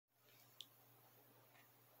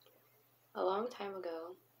long time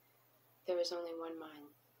ago, there was only one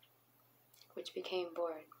mind, which became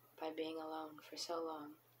bored by being alone for so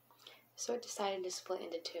long, so it decided to split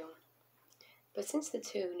into two. But since the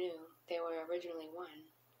two knew they were originally one,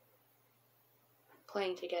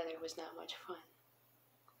 playing together was not much fun,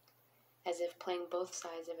 as if playing both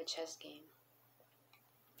sides of a chess game.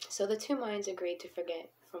 So the two minds agreed to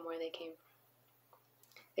forget from where they came from.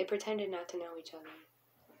 They pretended not to know each other.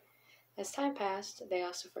 As time passed, they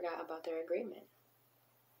also forgot about their agreement.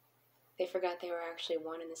 They forgot they were actually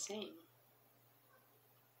one and the same.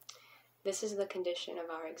 This is the condition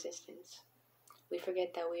of our existence. We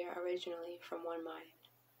forget that we are originally from one mind.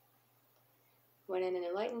 When an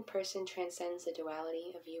enlightened person transcends the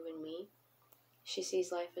duality of you and me, she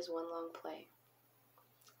sees life as one long play.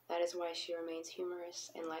 That is why she remains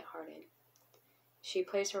humorous and lighthearted. She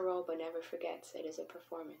plays her role but never forgets it is a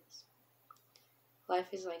performance.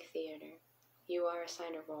 Life is like theater. You are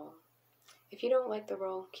assigned a role. If you don't like the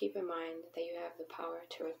role, keep in mind that you have the power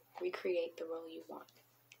to recreate the role you want.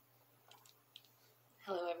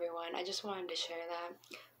 Hello everyone, I just wanted to share that.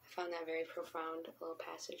 I found that very profound little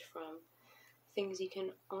passage from Things You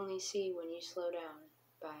Can Only See When You Slow Down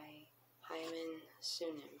by Haemin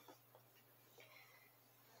Sunim.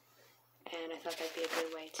 And I thought that'd be a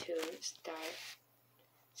good way to start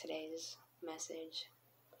today's message,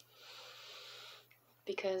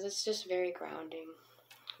 because it's just very grounding.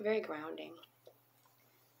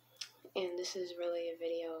 And this is really a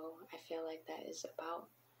video, I feel like, that is about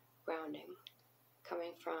grounding,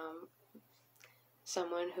 coming from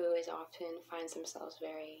someone who is often finds themselves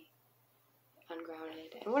very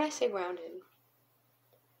ungrounded. And when I say grounded,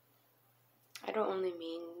 I don't only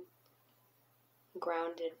mean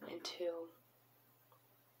grounded into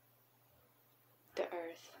the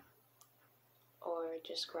earth or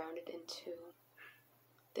just grounded into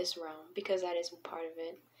this realm, because that is part of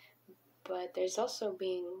it, but there's also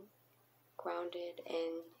being grounded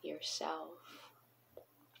in yourself,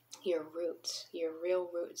 your roots, your real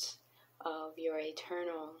roots of your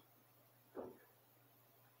eternal,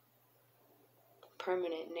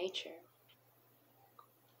 permanent nature.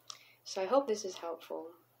 So I hope this is helpful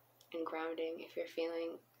in grounding if you're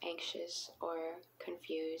feeling anxious or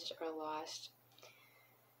confused or lost,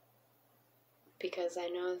 because I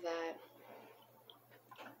know that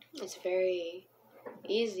it's very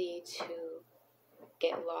easy to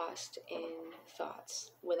get lost in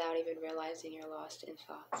thoughts without even realizing you're lost in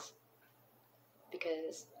thoughts,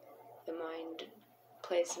 because the mind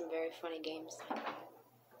plays some very funny games like that.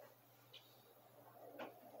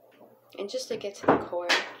 And just to get to the core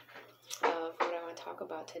of what I want to talk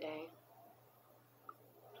about today,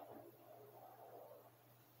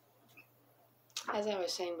 as I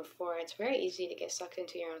was saying before, it's very easy to get sucked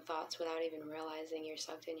into your own thoughts without even realizing you're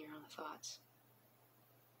sucked in your own thoughts.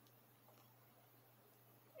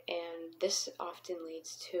 And this often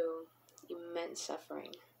leads to immense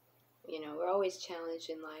suffering. You know, we're always challenged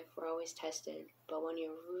in life, we're always tested, but when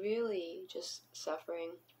you're really just suffering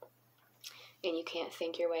and you can't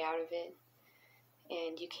think your way out of it,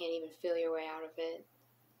 and you can't even feel your way out of it,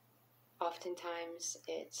 oftentimes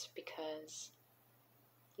it's because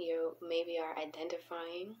you maybe are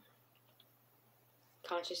identifying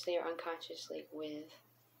consciously or unconsciously with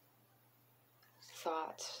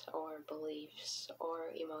thoughts or beliefs or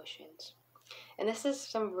emotions. And this is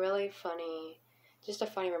some really funny, just a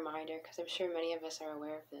funny reminder, because I'm sure many of us are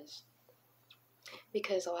aware of this,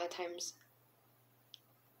 because a lot of times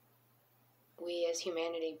we as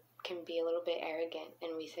humanity can be a little bit arrogant,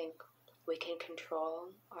 and we think we can control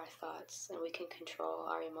our thoughts and we can control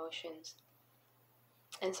our emotions.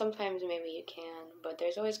 And sometimes maybe you can, but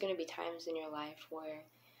there's always going to be times in your life where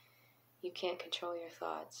you can't control your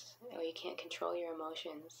thoughts or you can't control your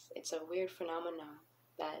emotions. It's a weird phenomenon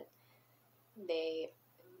that they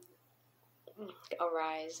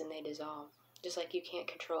arise and they dissolve. Just like you can't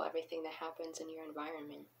control everything that happens in your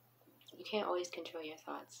environment. You can't always control your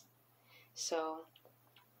thoughts. So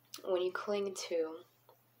when you cling to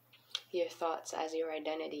your thoughts as your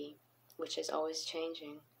identity, which is always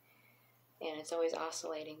changing, and it's always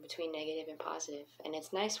oscillating between negative and positive. And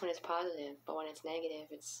it's nice when it's positive, but when it's negative,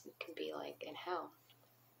 it can be like in hell.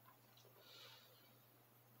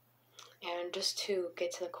 And just to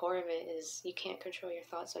get to the core of it is, you can't control your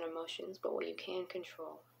thoughts and emotions, but what you can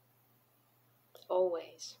control,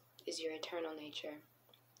 always, is your eternal nature,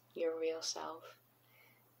 your real self,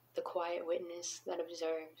 the quiet witness that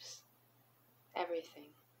observes everything,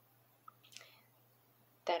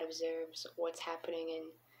 that observes what's happening in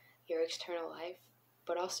your external life,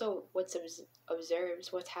 but also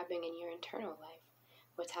observes what's happening in your internal life,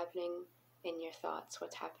 what's happening in your thoughts,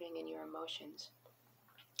 what's happening in your emotions.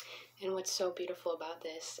 And what's so beautiful about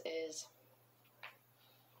this is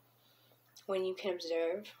when you can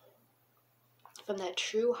observe from that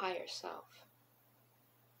true higher self,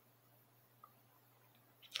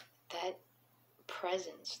 that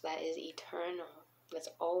presence that is eternal, that's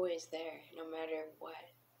always there no matter what,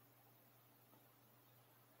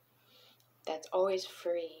 that's always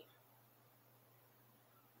free,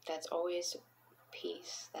 that's always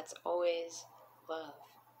peace, that's always love.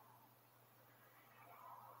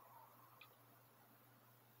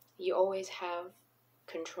 You always have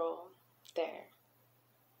control there.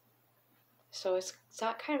 So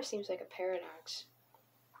that kind of seems like a paradox.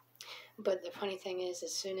 But the funny thing is,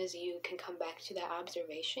 as soon as you can come back to that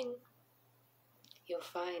observation, you'll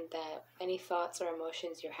find that any thoughts or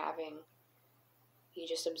emotions you're having, you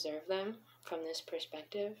just observe them from this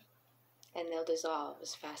perspective, and they'll dissolve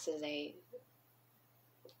as fast as they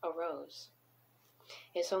arose.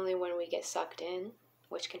 It's only when we get sucked in,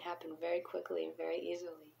 which can happen very quickly and very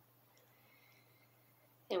easily,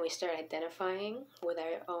 and we start identifying with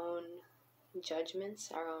our own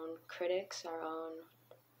judgments, our own critics, our own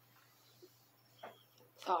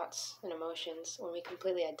thoughts and emotions, when we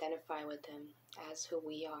completely identify with them as who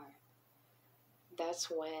we are, that's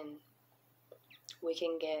when we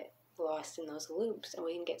can get lost in those loops and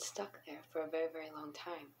we can get stuck there for a very, very long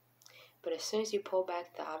time. But as soon as you pull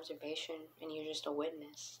back the observation and you're just a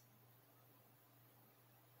witness,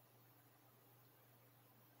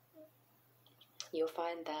 you'll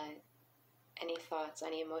find that any thoughts,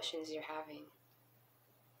 any emotions you're having,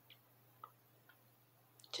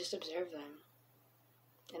 just observe them,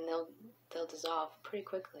 and they'll dissolve pretty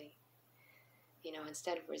quickly.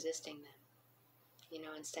 Instead of resisting them,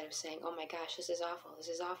 instead of saying, "Oh my gosh, this is awful, this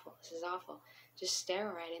is awful, this is awful," just stare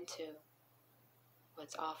right into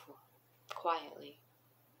what's awful quietly,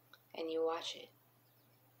 and you watch it.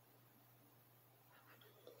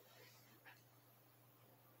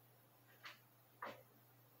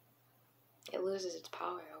 It loses its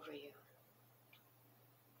power over you.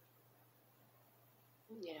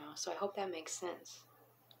 So I hope that makes sense.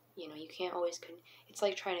 You can't always, it's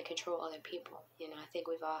like trying to control other people. I think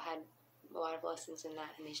we've all had a lot of lessons in that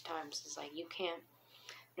in these times. It's like you can't,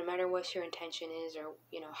 no matter what your intention is or,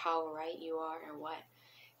 how right you are or what,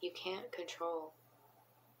 you can't control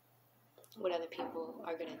what other people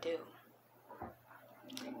are going to do.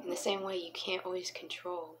 In the same way, you can't always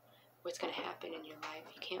control what's going to happen in your life.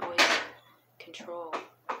 You can't always control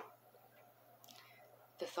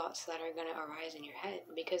the thoughts that are going to arise in your head,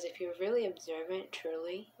 because if you're really observant,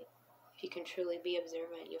 truly, if you can truly be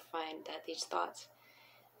observant, you'll find that these thoughts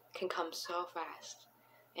can come so fast,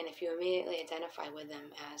 and if you immediately identify with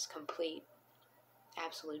them as complete,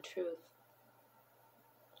 absolute truth,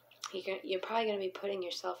 you're probably going to be putting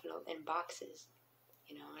yourself in boxes,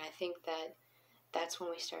 and I think that's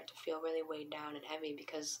when we start to feel really weighed down and heavy,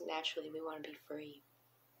 because naturally we want to be free,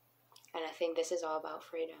 and I think this is all about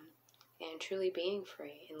freedom. And truly being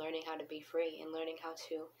free, and learning how to be free, and learning how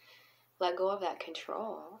to let go of that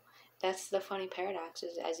control. That's the funny paradox,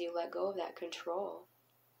 is as you let go of that control,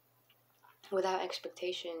 without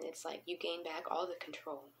expectation, it's like you gain back all the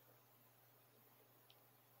control.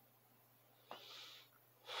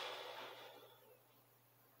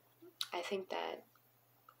 I think that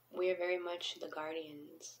we are very much the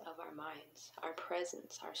guardians of our minds, our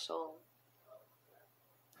presence, our soul.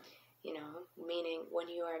 Meaning when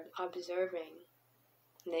you are observing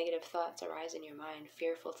negative thoughts arise in your mind,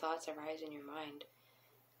 fearful thoughts arise in your mind,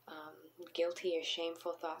 guilty or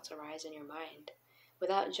shameful thoughts arise in your mind,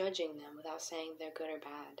 without judging them, without saying they're good or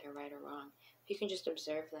bad, they're right or wrong, you can just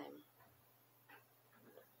observe them.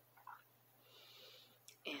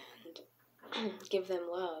 And give them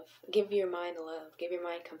love. Give your mind love. Give your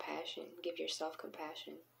mind compassion. Give yourself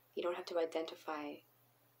compassion. You don't have to identify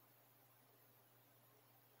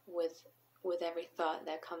with every thought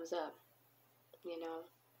that comes up.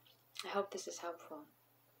 I hope this is helpful,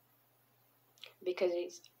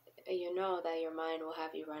 because you know that your mind will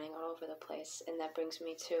have you running all over the place. And that brings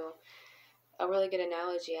me to a really good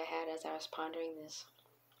analogy I had as I was pondering this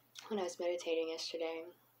when I was meditating yesterday,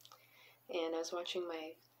 and I was watching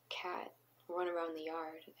my cat run around the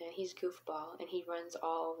yard, and he's goofball, and he runs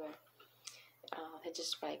all over, and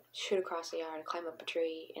just shoot across the yard and climb up a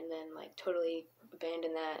tree, and then totally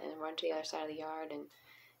abandon that and run to the other side of the yard and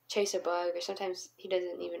chase a bug. Or sometimes he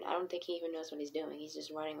doesn't even, I don't think he even knows what he's doing. He's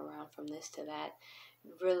just running around from this to that,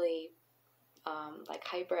 really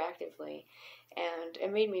hyperactively. And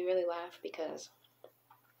it made me really laugh, because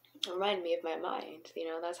it reminded me of my mind.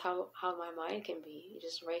 That's how my mind can be,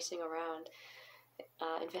 just racing around,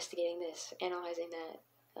 investigating this, analyzing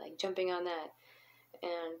that, jumping on that.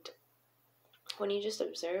 And when you just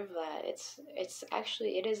observe that, it's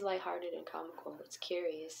actually, it is lighthearted and comical. It's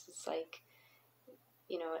curious. It's like,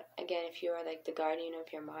 you know, again, if you are like the guardian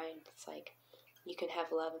of your mind, it's like you can have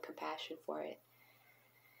love and compassion for it.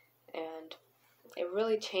 And it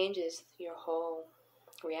really changes your whole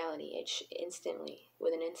reality. Instantly,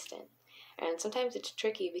 with an instant. And sometimes it's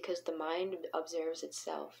tricky because the mind observes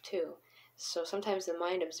itself too. So sometimes the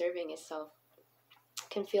mind observing itself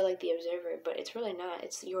can feel like the observer, but it's really not.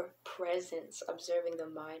 It's your presence observing the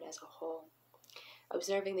mind as a whole,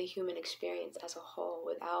 observing the human experience as a whole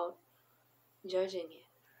without judging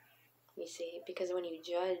it. You see, because when you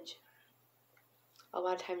judge, a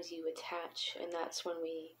lot of times you attach, and that's when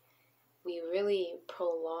we really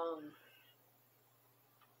prolong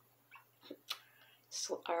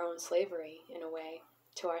our own slavery, in a way,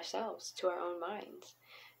 to ourselves, to our own minds.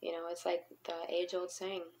 You know, it's like the age-old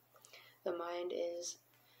saying, the mind is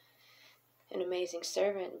an amazing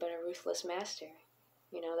servant, but a ruthless master.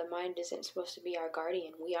 You know, the mind isn't supposed to be our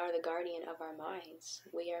guardian. We are the guardian of our minds.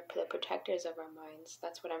 We are the protectors of our minds.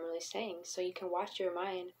 That's what I'm really saying. So you can watch your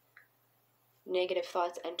mind, negative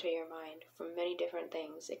thoughts enter your mind from many different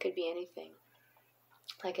things. It could be anything.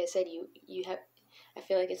 Like I said, you have, I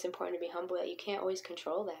feel like it's important to be humble that you can't always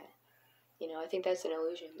control that. You know, I think that's an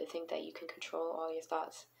illusion to think that you can control all your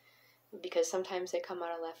thoughts, because sometimes they come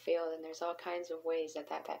out of left field, and there's all kinds of ways that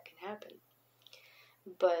can happen.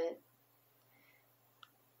 But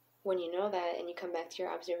when you know that and you come back to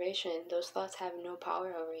your observation, those thoughts have no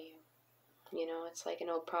power over you. You know, it's like an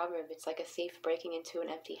old proverb. It's like a thief breaking into an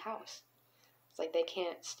empty house. It's like they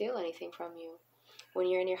can't steal anything from you. When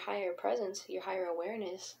you're in your higher presence, your higher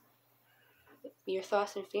awareness, your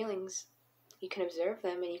thoughts and feelings, you can observe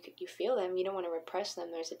them and you feel them. You don't want to repress them.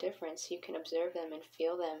 There's a difference. You can observe them and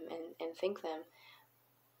feel them and think them,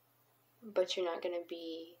 but you're not going to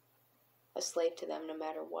be a slave to them no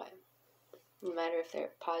matter what. No matter if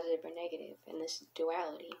they're positive or negative in this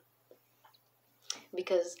duality.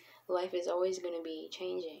 Because life is always going to be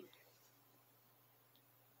changing.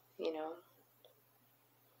 You know?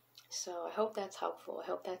 So I hope that's helpful. I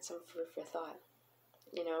hope that's some food for thought.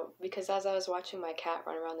 You know, because as I was watching my cat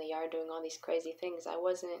run around the yard doing all these crazy things, I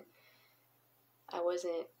wasn't,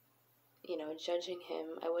 you know, judging him.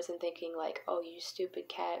 I wasn't thinking like, oh, you stupid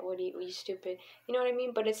cat, you stupid, you know what I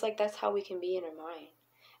mean? But it's like, that's how we can be in our mind.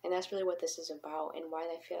 And that's really what this is about, and why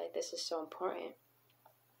I feel like this is so important.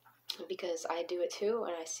 Because I do it too,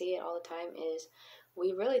 and I see it all the time, is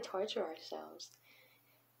we really torture ourselves.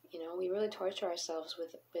 You know, we really torture ourselves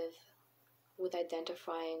with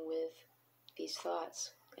identifying with these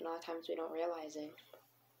thoughts. And a lot of times we don't realize it.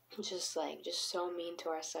 Just so mean to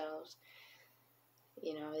ourselves.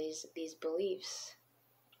 You know, these beliefs,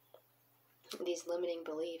 these limiting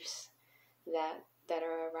beliefs that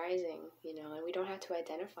are arising, you know, and we don't have to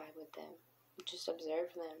identify with them. Just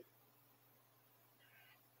observe them.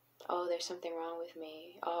 Oh, there's something wrong with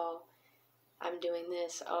me. Oh, I'm doing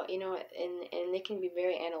this. Oh, you know, and it can be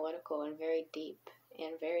very analytical and very deep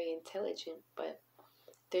and very intelligent, but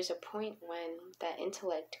there's a point when that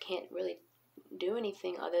intellect can't really do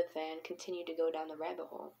anything other than continue to go down the rabbit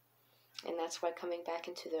hole. And that's why coming back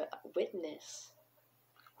into the witness,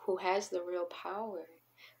 who has the real power,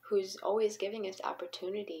 who's always giving us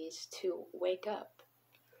opportunities to wake up.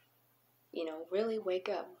 You know, really wake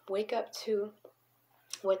up. Wake up to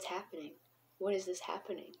what's happening. What is this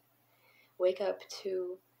happening? Wake up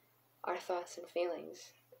to our thoughts and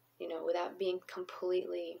feelings, you know, without being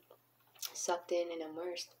completely sucked in and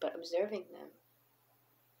immersed, but observing them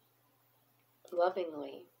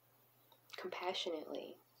lovingly,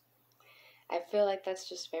 compassionately. I feel like that's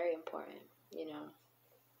just very important, you know.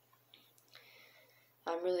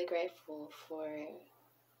 I'm really grateful for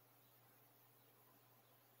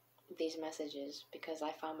these messages, because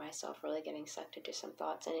I found myself really getting sucked into some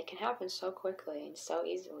thoughts, and it can happen so quickly and so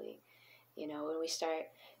easily. You know, when we start,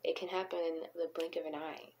 it can happen in the blink of an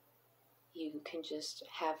eye. You can just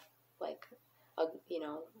have like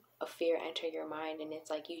a fear enter your mind, and it's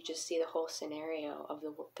like you just see the whole scenario of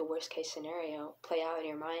the worst case scenario play out in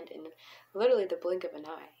your mind in literally the blink of an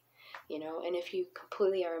eye. You know, and if you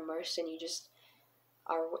completely are immersed and you just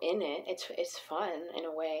are in it, it's fun in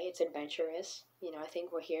a way. It's adventurous. You know, I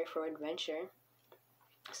think we're here for adventure.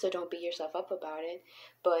 So don't beat yourself up about it.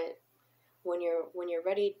 But when you're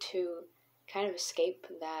ready to kind of escape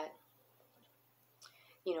that,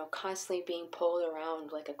 you know, constantly being pulled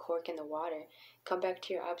around like a cork in the water, come back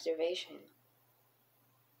to your observation.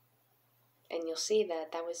 And you'll see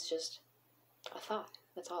that that was just a thought.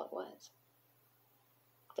 That's all it was.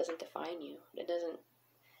 It doesn't define you. It doesn't,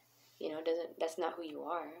 that's not who you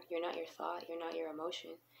are. You're not your thought. You're not your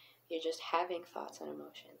emotion. You're just having thoughts and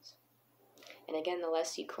emotions. And again, the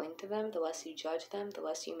less you cling to them, the less you judge them, the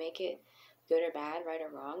less you make it good or bad, right or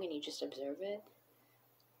wrong, and you just observe it,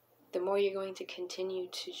 the more you're going to continue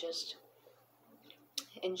to just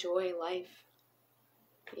enjoy life,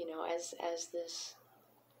 as this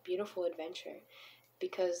beautiful adventure.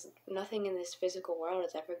 Because nothing in this physical world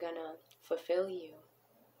is ever gonna fulfill you,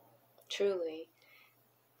 truly.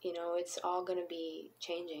 It's all gonna be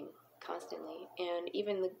changing constantly, and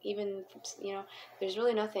even there's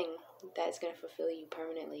really nothing that's gonna fulfill you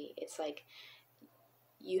permanently. It's like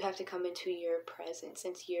you have to come into your presence,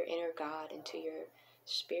 into your inner God, into your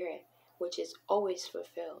spirit, which is always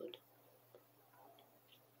fulfilled.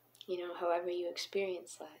 However you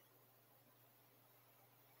experience that.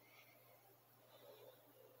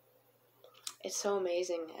 It's so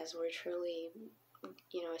amazing as we're truly,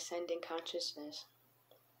 ascending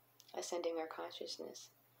our consciousness,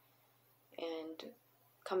 and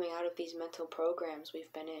coming out of these mental programs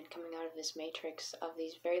we've been in, coming out of this matrix of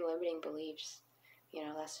these very limiting beliefs.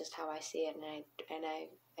 That's just how I see it, and I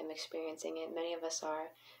am experiencing it. Many of us are,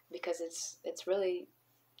 because it's really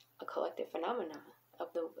a collective phenomenon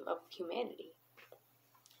of humanity.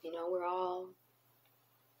 We're all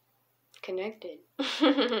connected.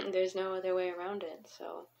 There's no other way around it.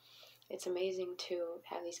 So it's amazing to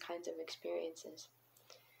have these kinds of experiences.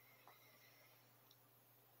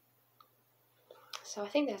 So I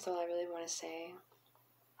think that's all I really want to say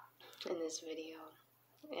in this video,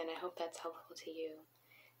 and I hope that's helpful to you,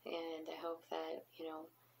 and I hope that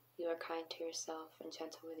you are kind to yourself and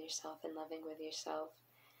gentle with yourself and loving with yourself,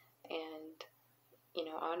 and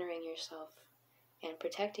honoring yourself and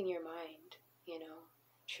protecting your mind,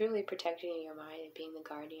 truly protecting your mind and being the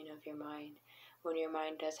guardian of your mind. When your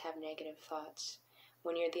mind does have negative thoughts,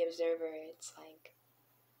 when you're the observer, it's like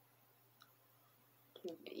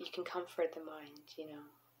you can comfort the mind,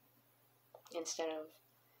 instead of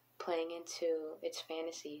playing into its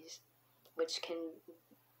fantasies, which can,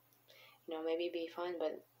 maybe be fun,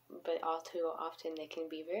 but all too often they can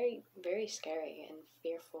be very, very scary and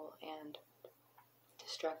fearful and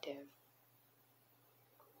destructive.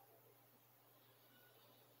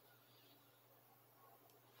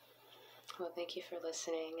 Well, thank you for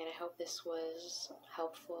listening, and I hope this was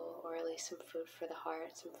helpful, or at least some food for the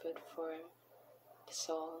heart, some food for the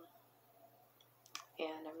soul.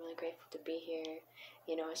 And I'm really grateful to be here,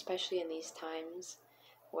 especially in these times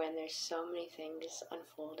when there's so many things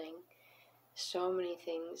unfolding, so many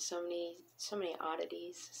things, so many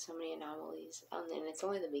oddities, so many anomalies, and it's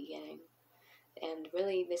only the beginning. And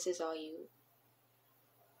really, this is all you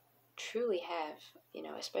truly have,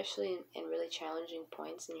 especially in really challenging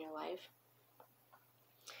points in your life.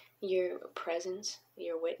 Your presence,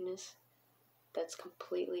 your witness, that's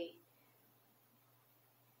completely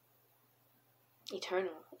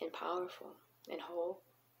eternal and powerful and whole,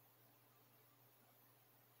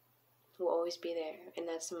 will always be there. And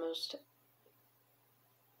that's the most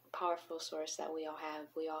powerful source that we all have.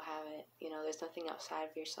 We all have it. There's nothing outside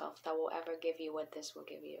of yourself that will ever give you what this will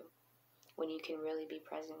give you, when you can really be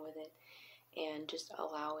present with it and just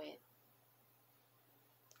allow it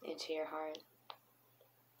into your heart.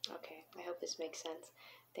 Okay, I hope this makes sense.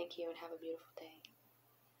 Thank you, and have a beautiful day.